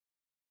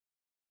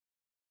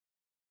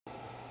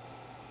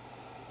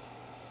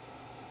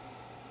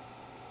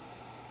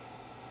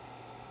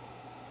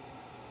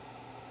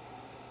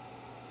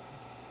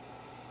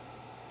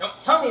Don't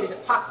tell me it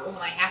isn't possible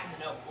when I happen to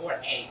know for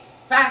a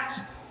fact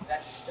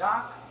that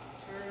Dr.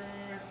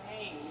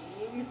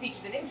 Ames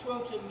teaches an intro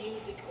to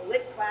music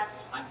lit class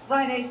on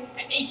Fridays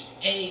at 8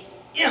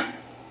 a.m.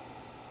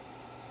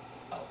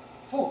 Oh,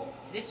 fool,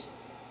 is it?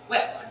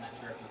 Well, I'm not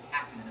sure if you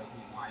happen to know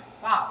who my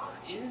father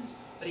is,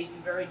 but he's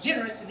been very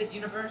generous to this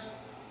universe.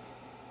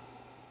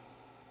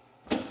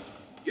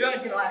 You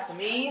haven't seen the last of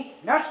me,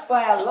 not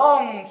by a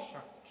long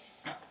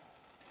shot.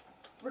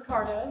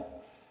 Ricardo?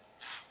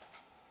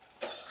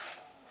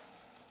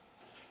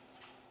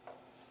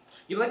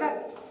 You believe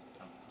that?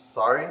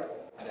 Sorry?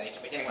 I didn't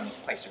expect anyone in this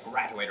place to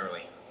graduate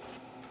early.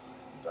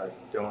 I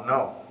don't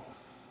know.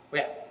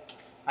 Well,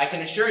 I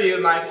can assure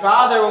you my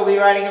father will be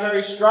writing a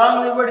very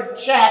strongly worded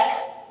check.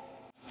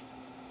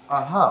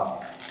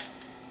 Uh-huh.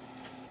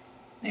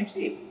 Name's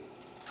Steve.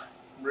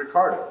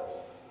 Ricardo.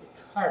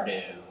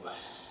 Ricardo.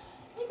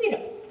 They made a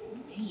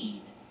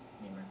maid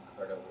named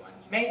Ricardo once.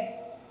 Maid?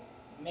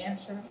 Man,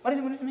 sir? What is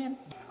a man?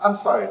 I'm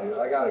sorry, dude.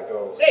 I gotta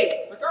go.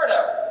 Say,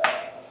 Ricardo!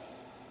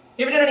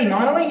 You ever done any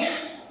modeling?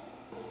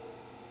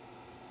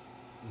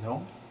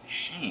 No?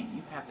 Shame.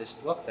 You have this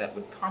look that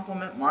would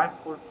complement my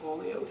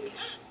portfolio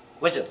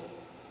exquisitely.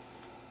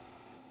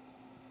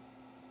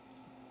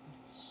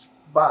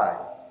 Bye.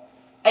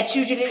 That's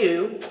you to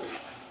do.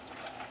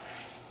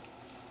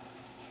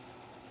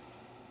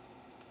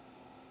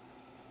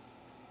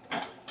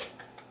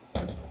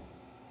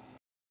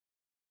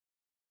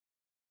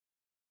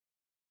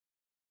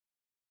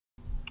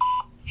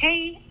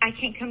 Hey, I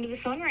can't come to the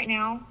phone right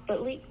now,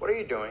 but Lee, What are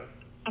you doing?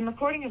 I'm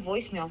recording a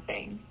voicemail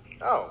thing.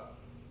 Oh.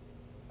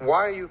 Why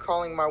are you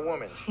calling my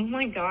woman? Oh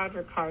my God,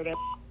 Ricardo.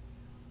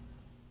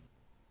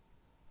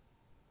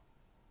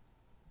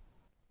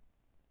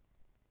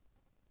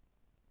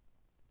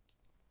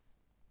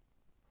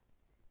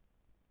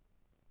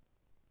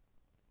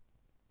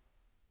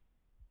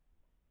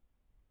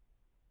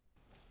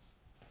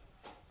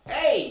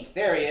 Hey,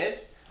 there he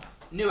is.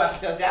 New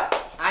episode's out.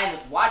 I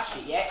haven't watched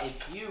it yet.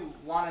 If you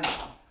want to know.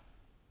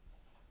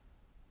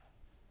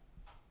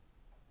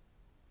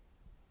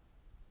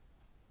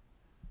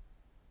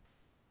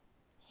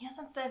 He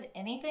hasn't said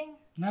anything?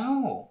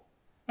 No.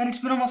 And it's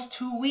been almost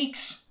 2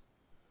 weeks.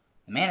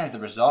 The man has the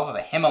resolve of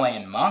a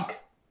Himalayan monk.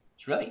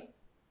 It's really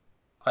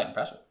quite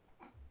impressive.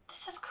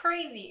 This is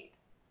crazy.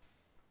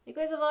 You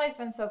guys have always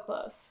been so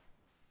close.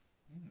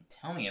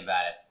 Tell me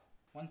about it.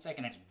 1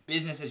 second it's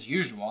business as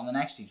usual, and the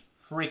next he's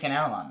freaking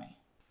out on me.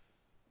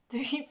 To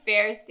be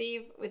fair,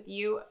 Steve, with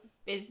you,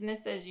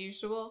 business as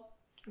usual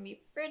can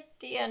be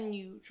pretty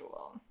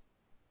unusual.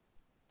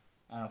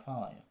 I don't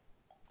follow you.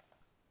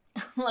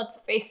 Let's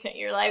face it,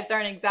 your lives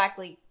aren't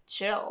exactly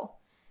chill.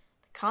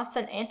 The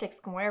constant antics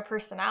can wear a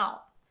person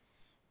out.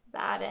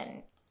 That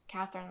and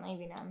Catherine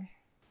leaving him.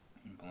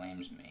 He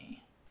blames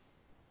me.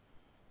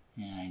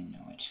 Yeah, I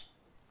know it.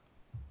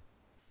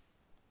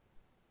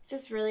 Is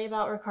this really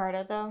about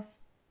Ricardo, though?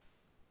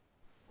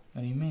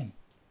 What do you mean?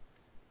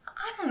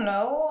 I don't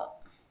know.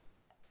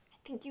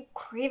 I think you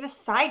crave a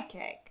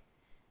sidekick.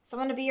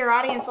 Someone to be your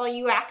audience while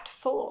you act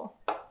fool.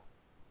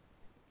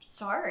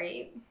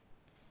 Sorry.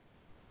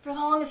 For the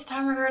longest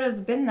time,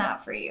 Ricardo's been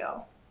that for you.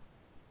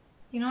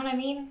 You know what I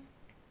mean?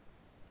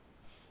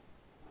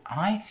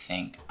 I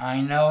think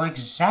I know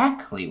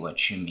exactly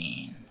what you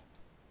mean.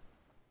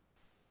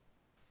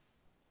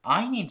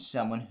 I need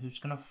someone who's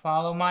gonna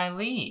follow my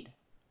lead.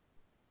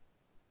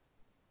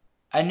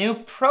 A new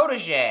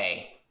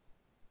protege.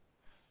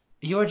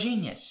 You're a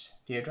genius,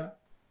 Deirdre.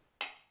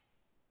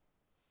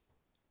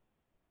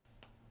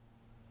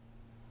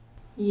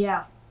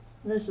 Yeah,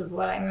 this is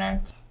what I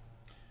meant.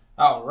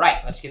 All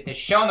right, let's get this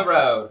show on the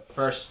road.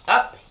 First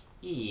up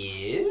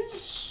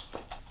is...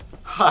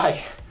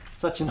 Hi,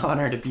 such an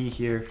honor to be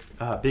here.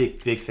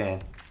 Big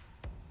fan.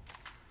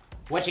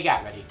 What you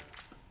got, Reggie?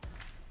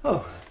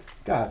 Oh,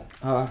 God.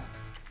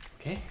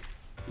 Okay.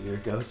 Here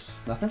goes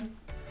nothing.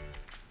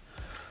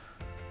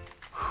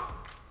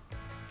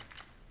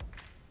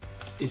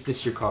 Is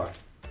this your card?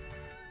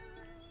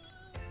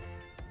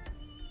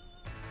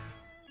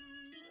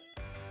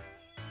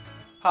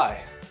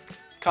 Hi,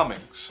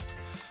 Cummings.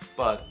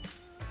 But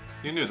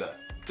you knew that,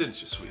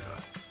 didn't you,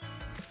 sweetheart?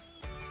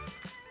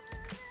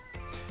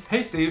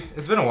 Hey Steve,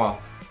 it's been a while.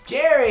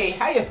 Jerry,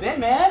 how you been,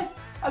 man?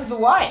 How's the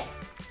wife?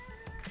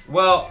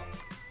 Well,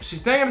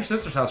 she's staying at her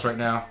sister's house right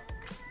now,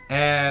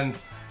 and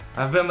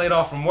I've been laid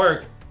off from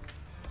work,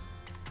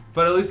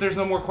 but at least there's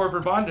no more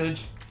corporate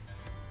bondage.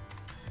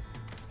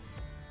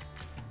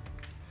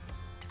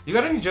 You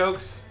got any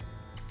jokes?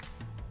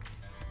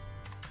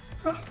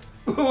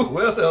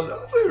 Well,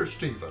 hello there,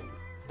 Stephen.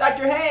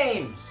 Dr.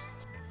 Hames!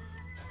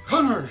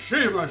 Connor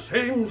Seamus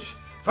Hames,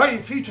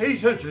 5 feet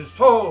 8 inches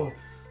tall,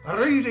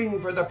 reading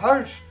for the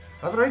part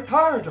of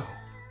Ricardo.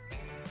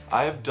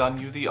 I have done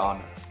you the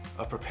honor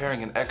of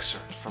preparing an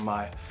excerpt from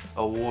my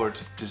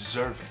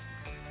award-deserving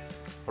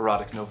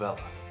erotic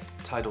novella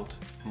titled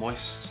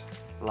Moist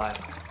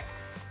Lilac.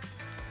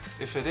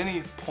 If at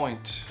any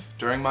point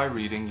during my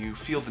reading you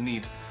feel the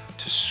need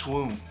to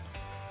swoon,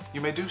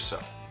 you may do so.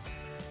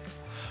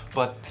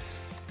 But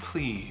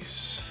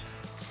please,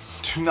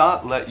 Do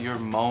not let your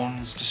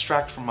moans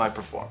distract from my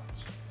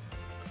performance.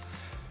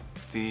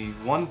 The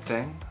one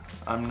thing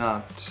I'm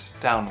not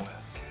down with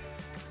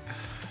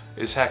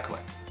is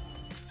heckling.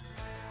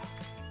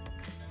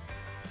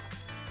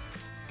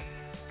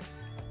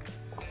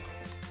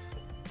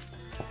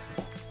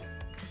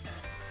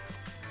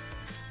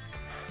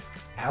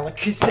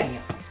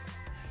 Alakazam.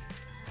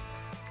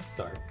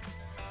 Sorry.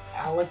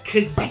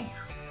 Alakazam.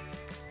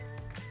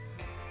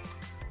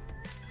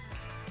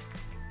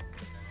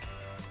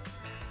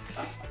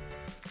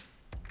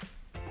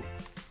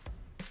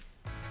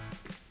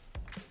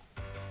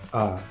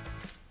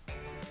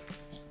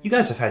 You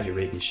guys have had your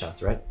rabies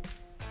shots, right?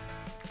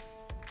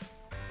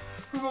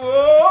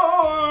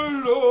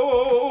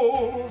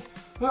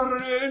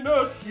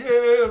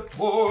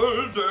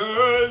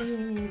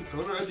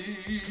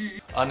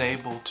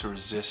 Unable to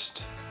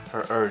resist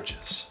her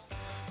urges,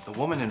 the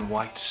woman in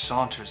white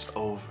saunters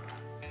over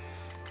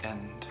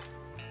and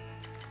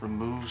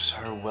removes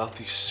her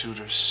wealthy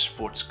suitor's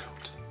sports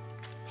coat,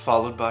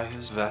 followed by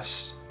his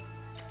vest.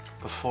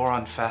 Before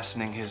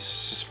unfastening his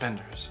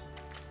suspenders,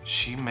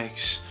 she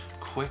makes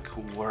quick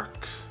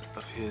work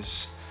of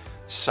his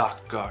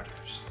sock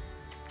garters.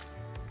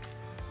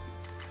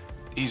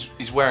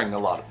 He's wearing a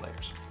lot of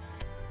layers.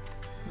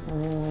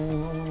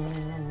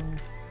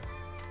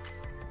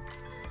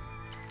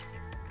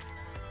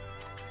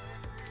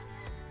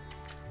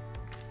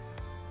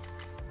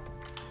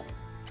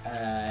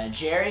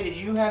 Jerry, did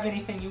you have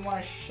anything you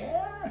want to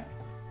share?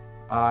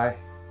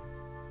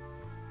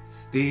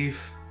 Steve,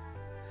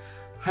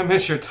 I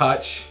miss your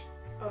touch.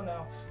 Oh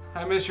no.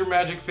 I miss your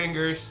magic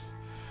fingers.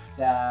 It's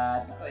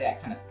not really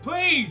that kind of.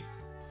 Please!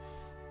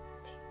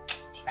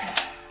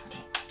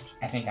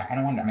 I think I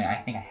don't want to. I mean, I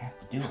think I have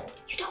to do it.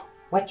 You don't.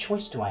 What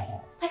choice do I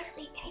have?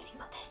 Literally anything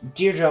but this.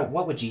 Deirdre,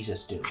 what would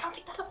Jesus do? I don't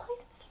think that applies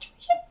in this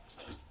situation.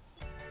 Steve.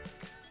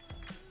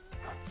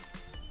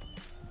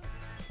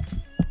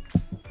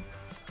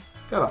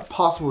 Got a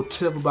possible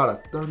tip about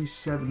a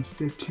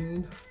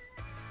 3715.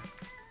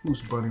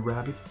 Who's Bunny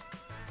Rabbit?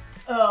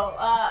 Oh,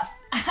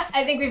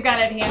 I think we've got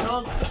it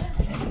handled.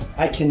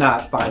 I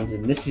cannot find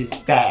him. This is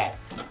bad.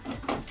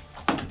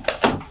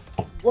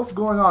 What's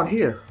going on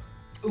here?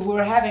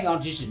 We're having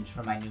auditions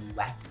for my new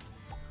lackey.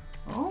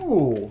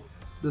 Oh,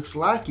 this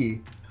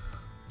lackey.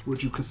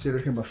 Would you consider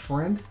him a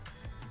friend?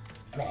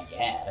 I mean, I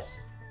guess.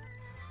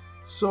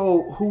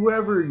 So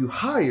whoever you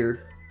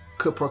hired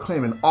could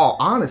proclaim in all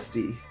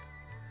honesty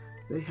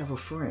they have a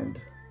friend.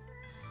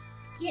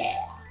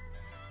 Yeah.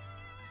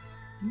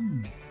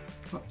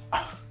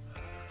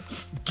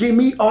 Give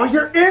me all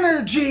your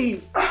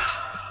energy!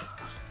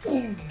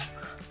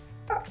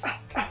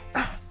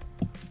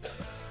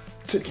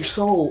 Took your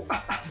soul,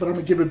 but I'm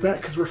gonna give it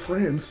back because we're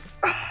friends.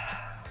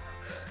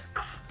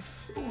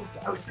 Ooh,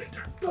 that was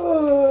better.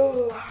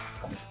 Oh.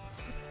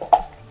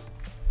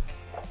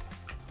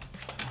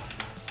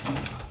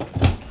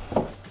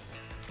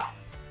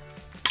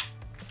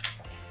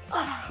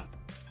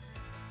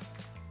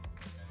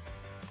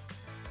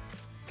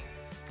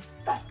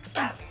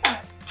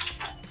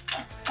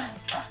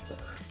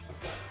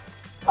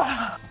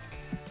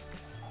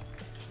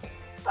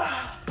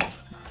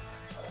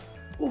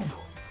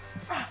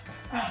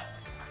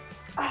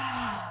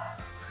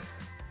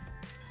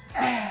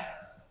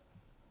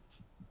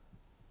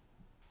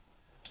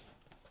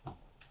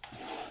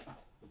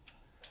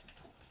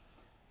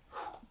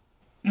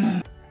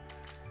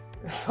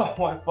 It's all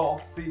my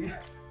fault, Steve.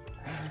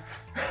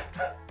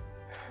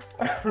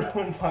 I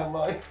ruined my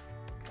life.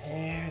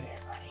 There,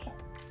 buddy.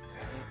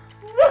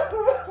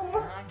 Come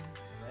on,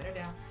 let her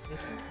down.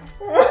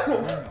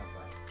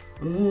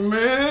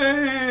 Male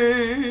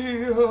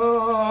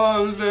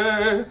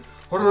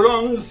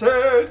ronse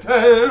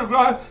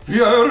terra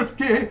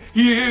fierke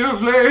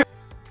ivle.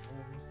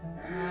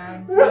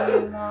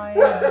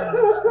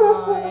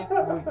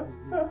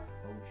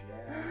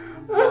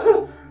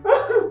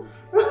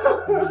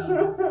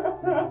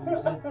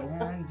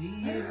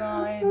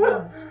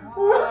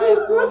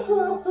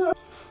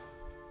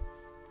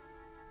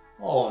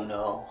 Oh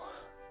no.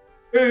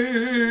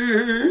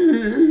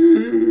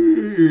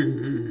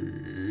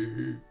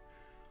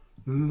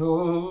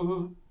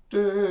 Lotte.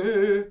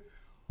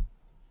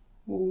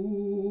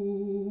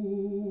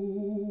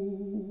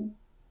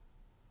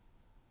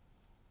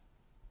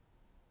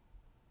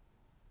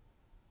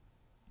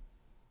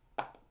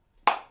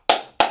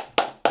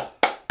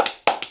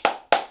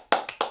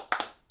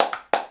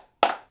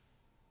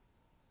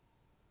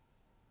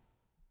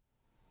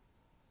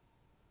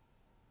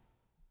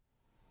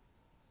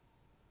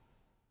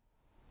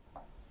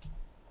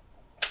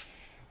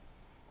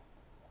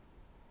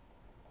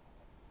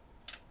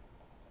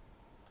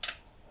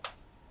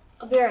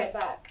 I'll be right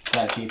back.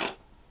 Yeah, Chief.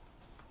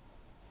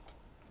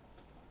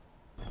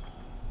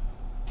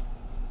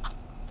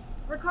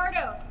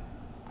 Ricardo!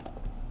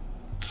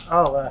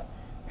 Oh,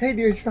 hey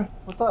Deirdre,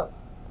 what's up?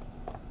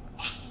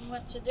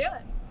 What you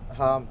doing?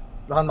 On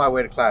my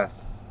way to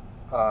class.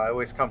 I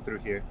always come through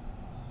here.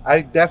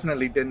 I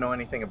definitely didn't know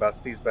anything about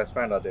Steve's best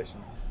friend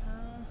audition.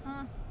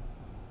 Uh-huh.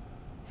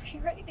 Are you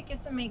ready to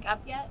kiss and make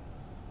up yet?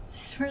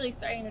 This is really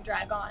starting to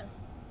drag on.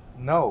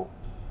 No,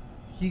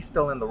 he's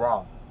still in the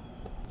wrong.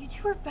 You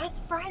two are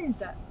best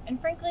friends, and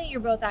frankly, you're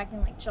both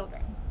acting like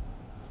children.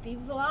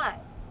 Steve's alive.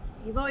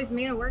 You've always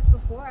made it work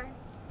before.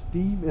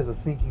 Steve is a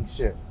sinking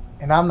ship,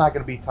 and I'm not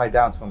going to be tied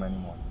down to him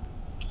anymore.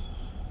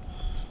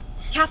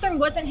 Catherine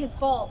wasn't his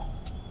fault.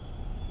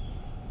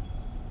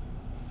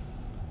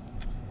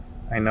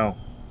 I know.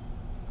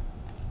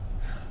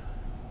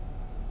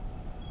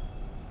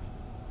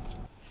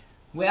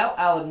 Well,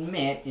 I'll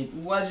admit, it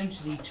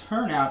wasn't the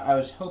turnout I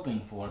was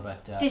hoping for,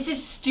 but, This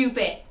is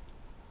stupid.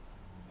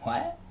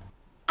 What?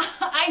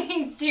 I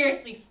mean,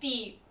 seriously,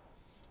 Steve.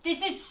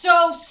 This is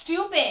so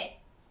stupid.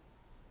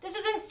 This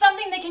isn't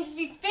something that can just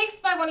be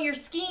fixed by one of your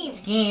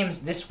schemes.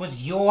 Schemes? This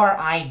was your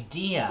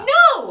idea.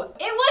 No!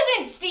 It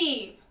wasn't,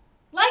 Steve.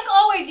 Like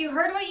always, you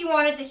heard what you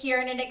wanted to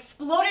hear and it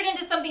exploded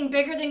into something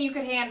bigger than you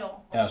could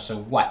handle. Oh, so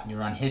what?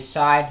 You're on his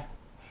side?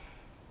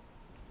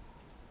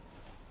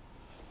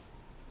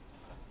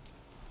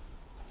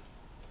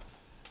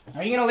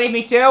 Are you gonna leave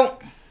me too?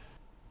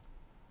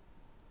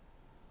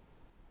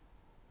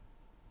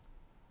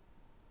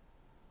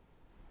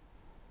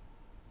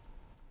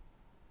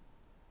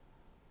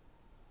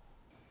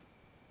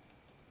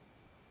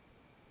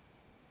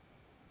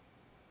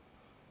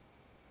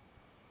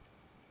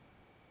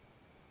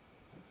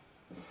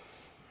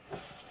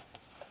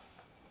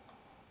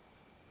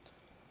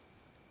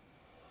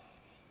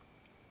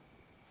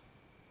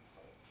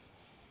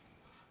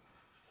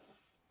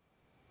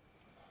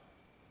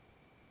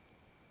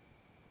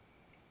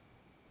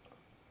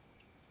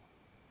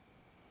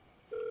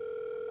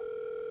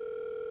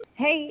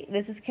 Hey,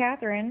 this is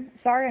Catherine.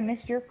 Sorry I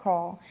missed your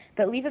call,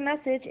 but leave a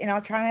message and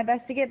I'll try my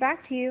best to get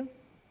back to you.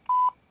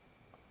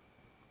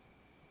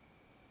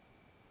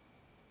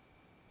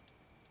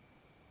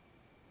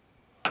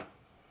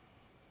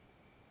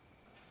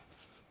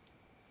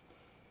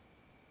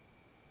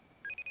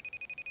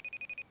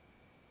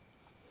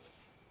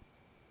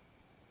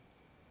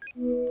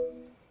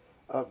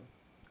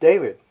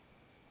 David.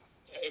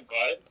 Hey,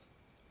 bud.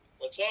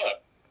 What's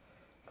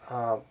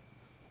up?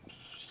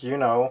 You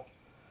know.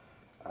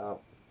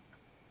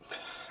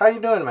 How you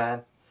doing,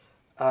 man?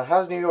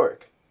 How's New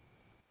York?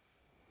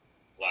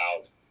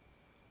 Loud.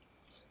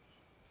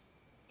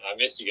 I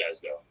missed you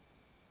guys, though.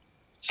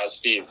 How's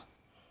Steve?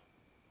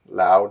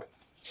 Loud.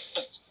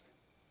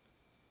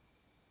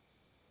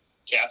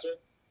 Catherine?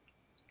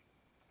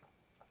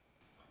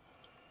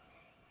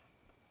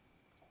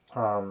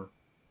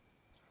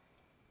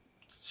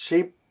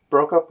 She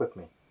broke up with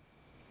me.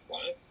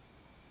 What?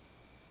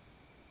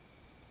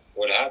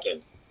 What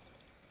happened?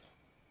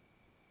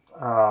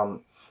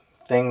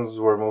 Things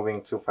were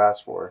moving too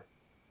fast for her.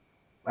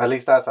 At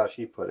least that's how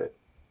she put it.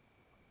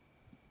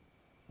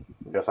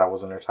 Guess I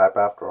wasn't her type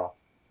after all.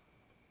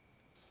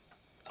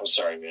 I'm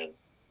sorry, man.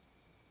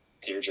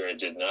 Deirdre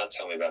did not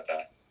tell me about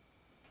that.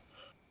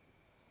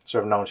 Should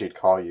have known she'd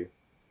call you.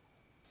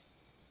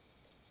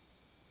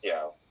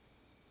 Yeah.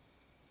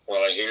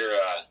 Well, I hear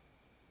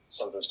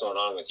something's going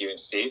on with you and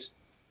Steve.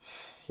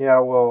 Yeah,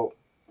 well,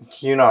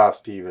 you know how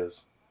Steve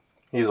is.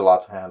 He's a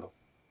lot to handle.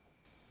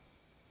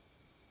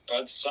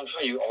 But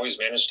somehow you always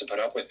managed to put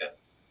up with him.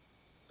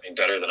 I mean,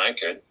 better than I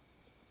could.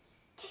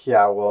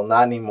 Yeah, well,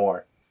 not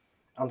anymore.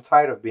 I'm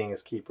tired of being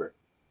his keeper.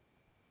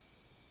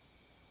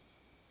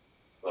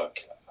 Look,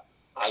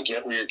 I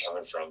get where you're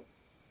coming from.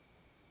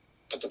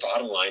 But the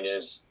bottom line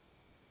is,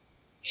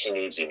 he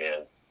needs you,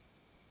 man.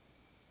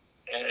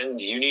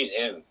 And you need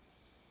him.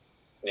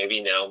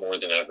 Maybe now more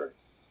than ever.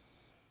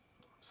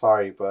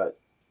 Sorry, but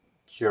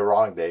you're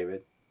wrong,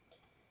 David.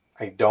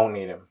 I don't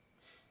need him.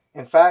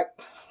 In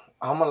fact,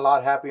 I'm a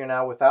lot happier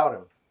now without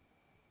him.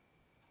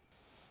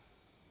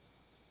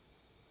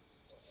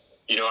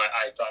 You know,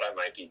 I thought I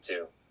might be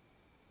too.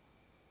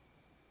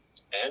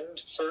 And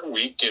for a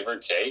week, give or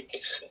take,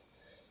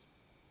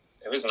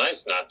 it was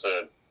nice not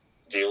to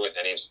deal with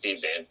any of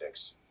Steve's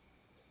antics.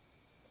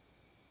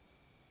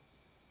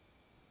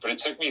 But it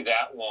took me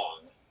that long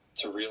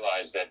to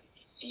realize that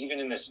even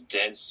in this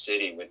dense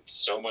city with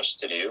so much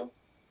to do,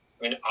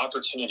 I mean,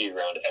 opportunity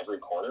around every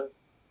corner,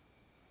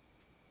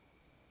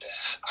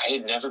 I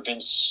had never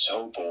been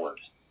so bored.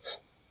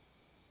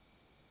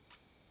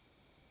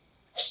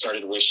 I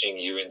started wishing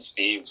you and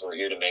Steve were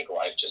here to make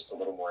life just a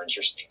little more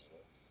interesting.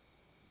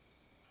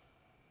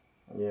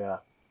 Yeah.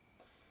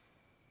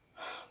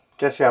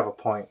 Guess you have a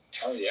point.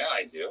 Hell yeah,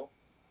 I do.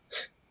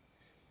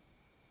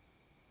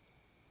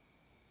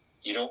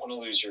 You don't want to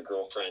lose your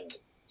girlfriend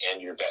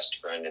and your best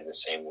friend in the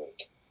same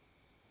week.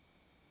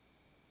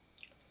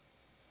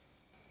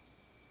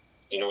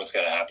 You know what's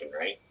got to happen,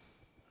 right?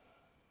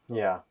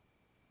 Yeah.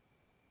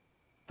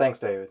 Thanks,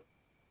 David.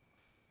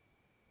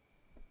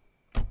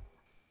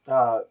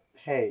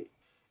 Hey.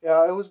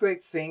 It was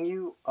great seeing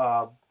you.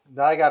 Now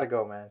I gotta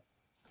go, man.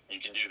 You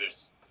can do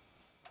this.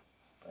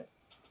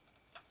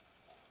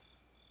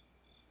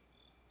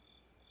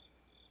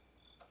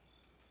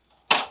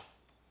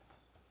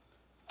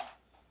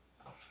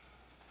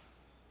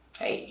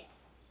 Hey.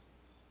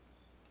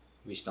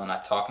 We still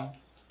not talking?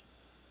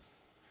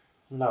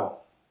 No.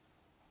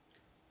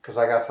 Because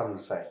I got something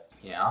to say.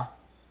 Yeah?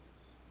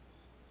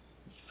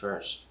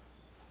 First.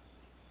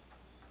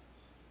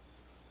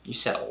 You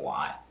said a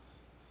lot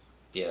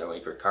the other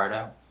week,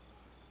 Ricardo,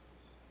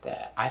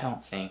 that I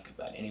don't think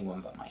about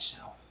anyone but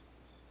myself.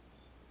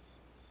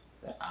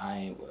 That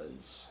I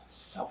was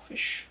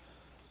selfish.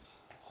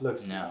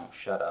 Look, no,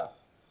 shut up.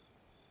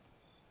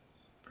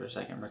 For a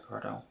second,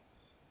 Ricardo.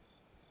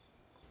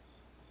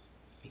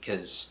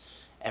 Because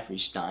every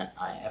stunt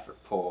I ever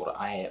pulled,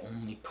 I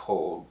only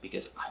pulled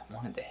because I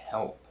wanted to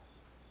help.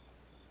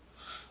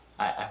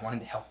 I wanted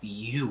to help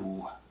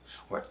you,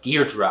 or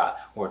Deirdre,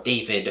 or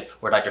David,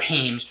 or Dr.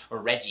 Hames, or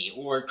Reggie,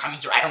 or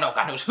Cummings, or I don't know,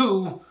 God knows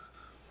who.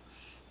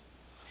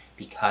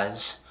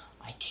 Because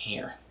I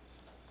care.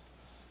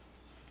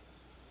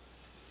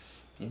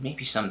 And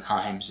maybe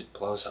sometimes it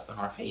blows up in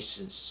our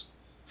faces.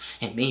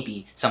 And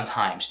maybe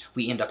sometimes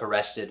we end up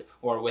arrested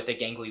or with a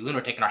gangly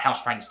lunatic in our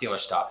house trying to steal our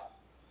stuff.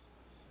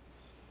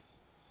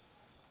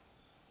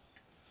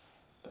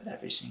 But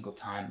every single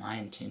time my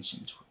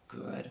intentions were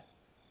good.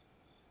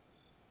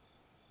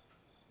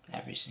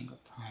 Every single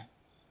time.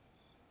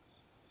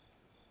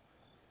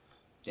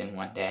 Then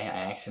one day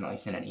I accidentally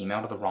sent an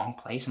email to the wrong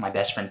place and my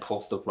best friend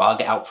pulls the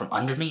rug out from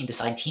under me and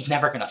decides he's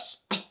never gonna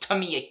speak to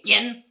me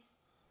again.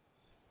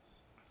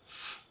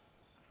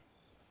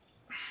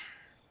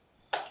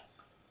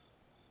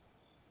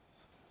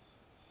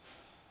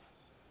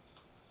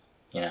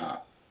 You know,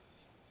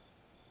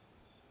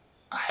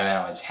 I haven't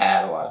always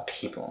had a lot of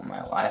people in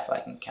my life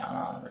I can count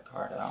on,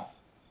 Ricardo.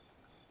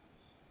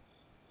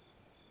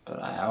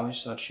 But I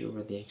always thought you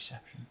were the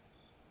exception.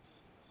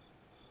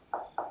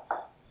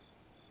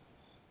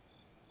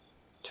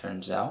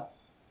 Turns out,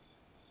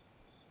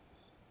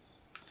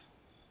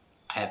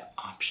 I have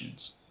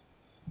options.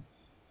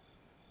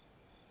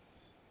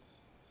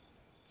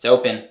 It's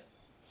open.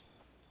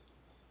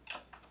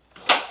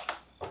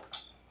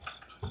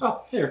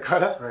 Oh, hey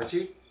Ricardo.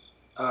 Reggie.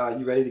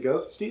 You ready to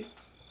go, Steve?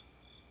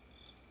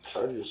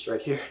 Charger's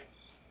right here.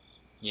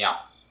 Yeah.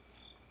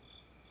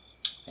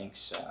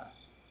 Thanks,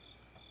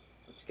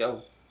 let's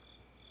go.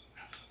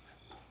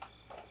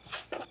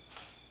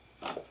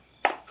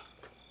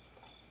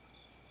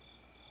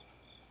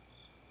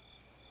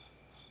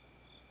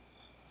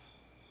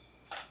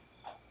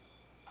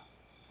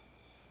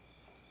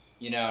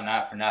 You know,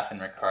 not for nothing,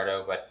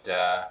 Ricardo, but,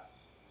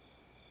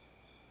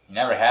 you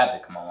never had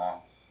to come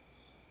along.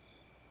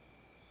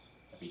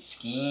 Every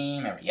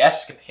scheme, every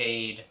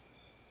escapade,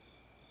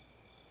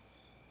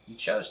 you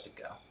chose to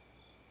go.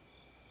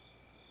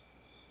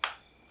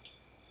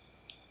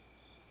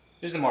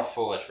 Who's the more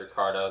foolish,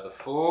 Ricardo? The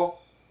fool?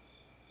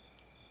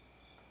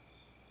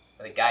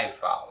 Or the guy who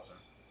follows him?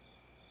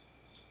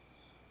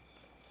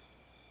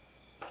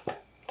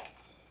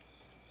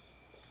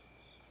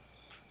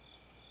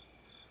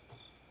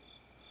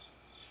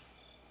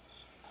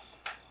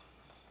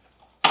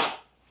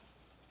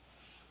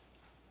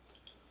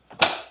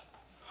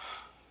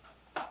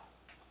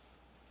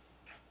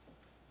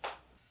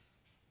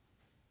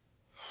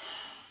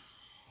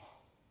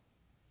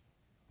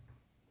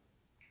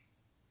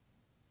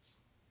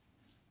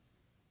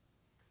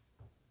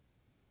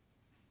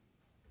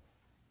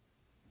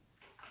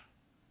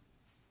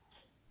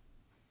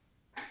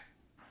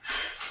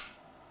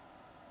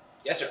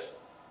 Yes, sir.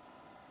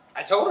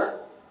 I told her.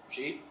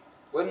 She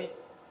wouldn't.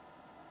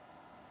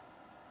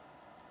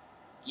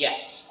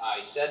 Yes,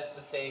 I said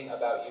the thing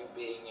about you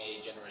being a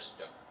generous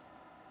donor.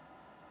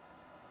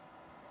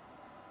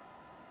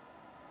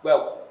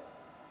 Well,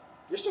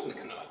 you're still gonna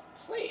come to my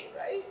play,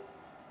 right?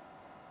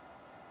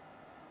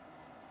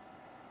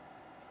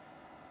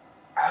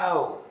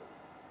 Oh.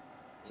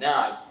 No,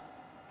 I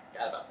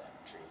forgot about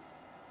that treat.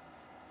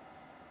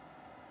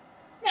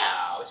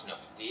 No, it's no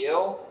big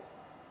deal.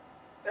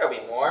 There'll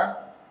be more.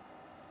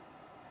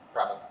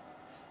 Probably.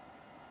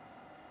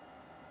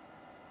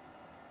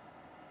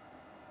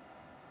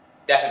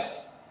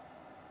 Definitely.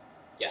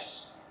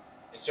 Yes.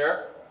 And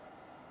sir?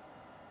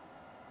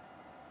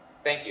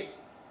 Thank you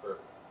for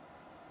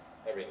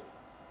everything.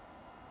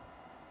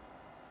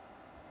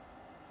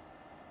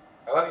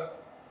 I love you.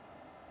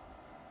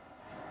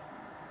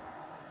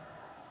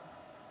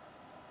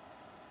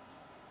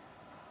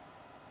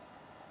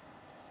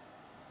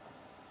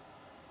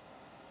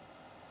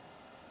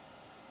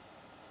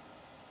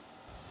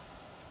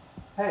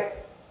 Hey.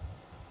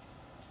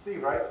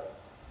 Steve, right?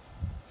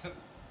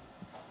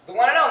 The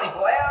one and only,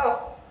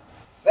 boyo.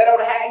 That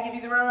old hag give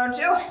you the runaround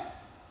too?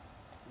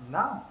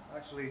 No,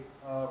 actually,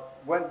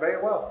 went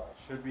very well.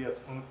 Should be a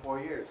smooth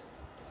 4 years.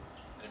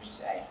 Whatever you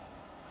say.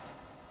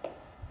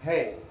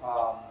 Hey,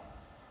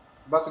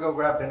 about to go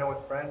grab dinner with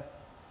a friend.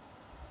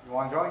 You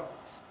want to join?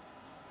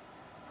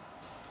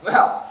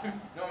 Well,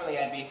 normally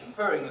I'd be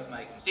conferring with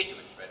my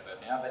constituents right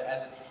about now, but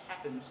as it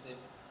happens, they've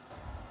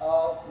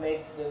all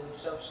made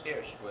themselves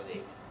scarce for the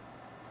evening.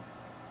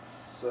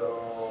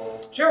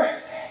 So... Sure.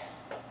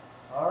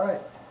 All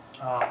right.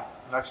 I'm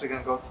actually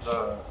going to go to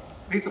the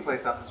pizza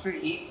place down the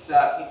street.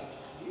 Pizza.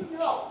 You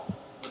know,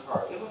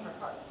 Ricardo. It was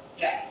Ricardo.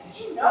 Yeah, did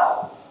you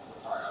know,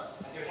 Ricardo,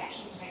 that there's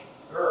actually a type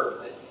of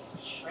bird that eats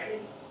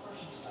shredded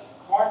portions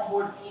of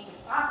cardboard into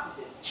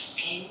boxes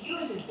and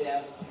uses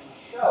them to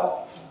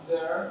show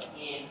they're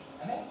in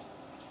a maze.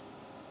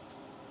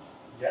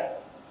 Yeah.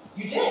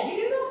 You did? You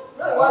knew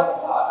that? Really? What's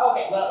it called?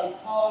 Okay, well,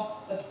 it's called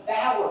the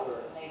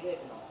bowerbird, and they live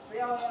in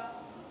Australia.